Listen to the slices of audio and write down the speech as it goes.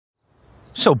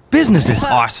So business is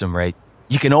awesome, right?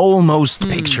 You can almost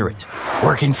picture it.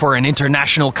 Working for an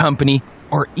international company,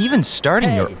 or even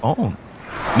starting your own.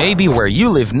 Maybe where you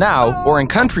live now, or in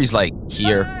countries like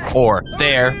here or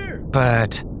there.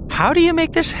 But how do you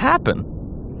make this happen?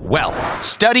 Well,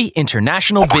 study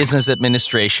International Business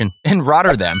Administration in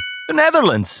Rotterdam, the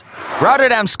Netherlands.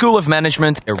 Rotterdam School of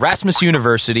Management, Erasmus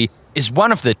University, is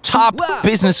one of the top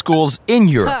business schools in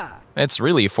Europe. It's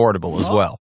really affordable as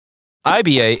well.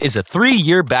 IBA is a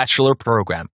 3-year bachelor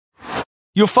program.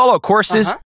 You'll follow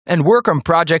courses and work on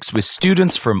projects with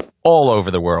students from all over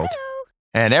the world.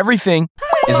 And everything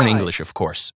is in English, of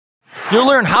course. You'll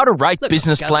learn how to write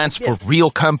business plans for real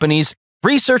companies,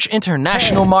 research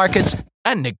international markets,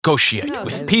 and negotiate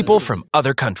with people from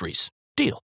other countries.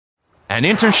 Deal. And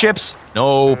internships?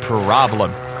 No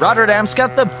problem. Rotterdam's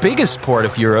got the biggest port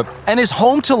of Europe and is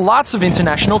home to lots of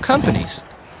international companies.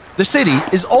 The city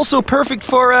is also perfect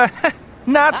for,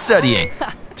 not studying.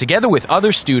 Together with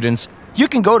other students, you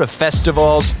can go to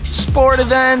festivals, sport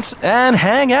events, and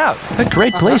hang out at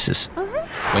great places.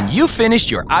 When you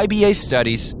finish your IBA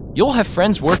studies, you'll have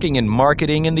friends working in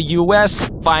marketing in the US,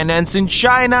 finance in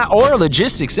China, or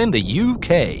logistics in the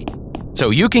UK. So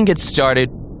you can get started,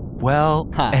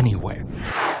 well, anywhere.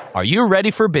 Are you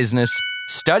ready for business?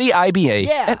 Study IBA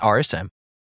at RSM.